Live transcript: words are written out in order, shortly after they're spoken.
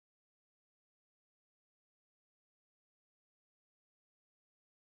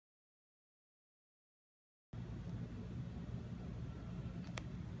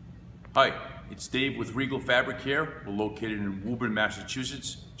Hi, it's Dave with Regal Fabric Care. We're located in Woburn,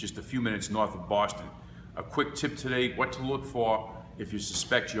 Massachusetts, just a few minutes north of Boston. A quick tip today, what to look for if you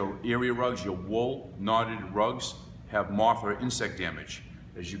suspect your area rugs, your wool knotted rugs, have moth or insect damage.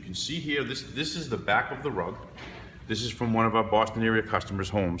 As you can see here, this is the back of the rug. This is from one of our Boston area customers'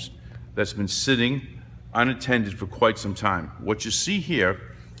 homes that's been sitting unattended for quite some time. What you see here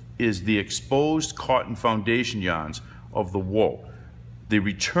is the exposed cotton foundation yarns of the wool. The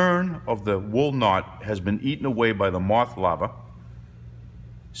return of the wool knot has been eaten away by the moth larva,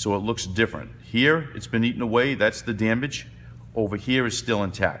 so it looks different. Here, it's been eaten away, that's the damage. Over here is still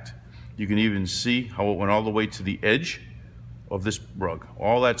intact. You can even see how it went all the way to the edge of this rug.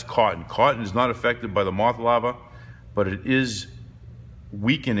 All that's cotton. Cotton is not affected by the moth larva, but it is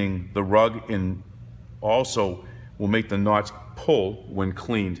weakening the rug and also will make the knots pull when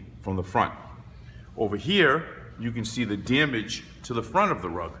cleaned from the front. Over here, you can see the damage to the front of the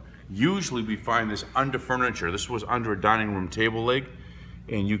rug. Usually we find this under furniture. This was under a dining room table leg,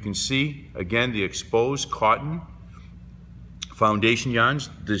 and you can see, again, the exposed cotton foundation yarns.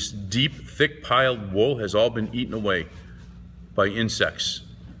 This deep, thick piled wool has all been eaten away by insects.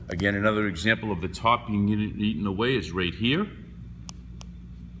 Again, another example of the top being eaten away is right here.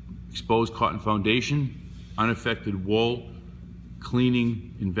 Exposed cotton foundation, unaffected wool.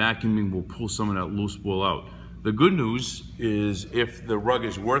 Cleaning and vacuuming will pull some of that loose wool out. The good news is if the rug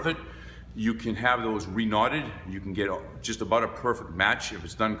is worth it, you can have those re-knotted. You can get just about a perfect match if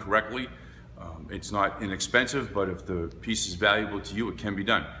it's done correctly. It's not inexpensive, but if the piece is valuable to you, it can be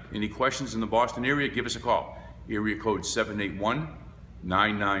done. Any questions in the Boston area, give us a call. Area code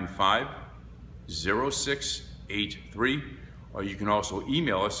 781-995-0683, or you can also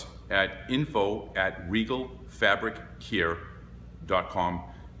email us at info@regalfabriccare.com.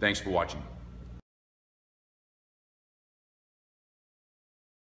 Thanks for watching.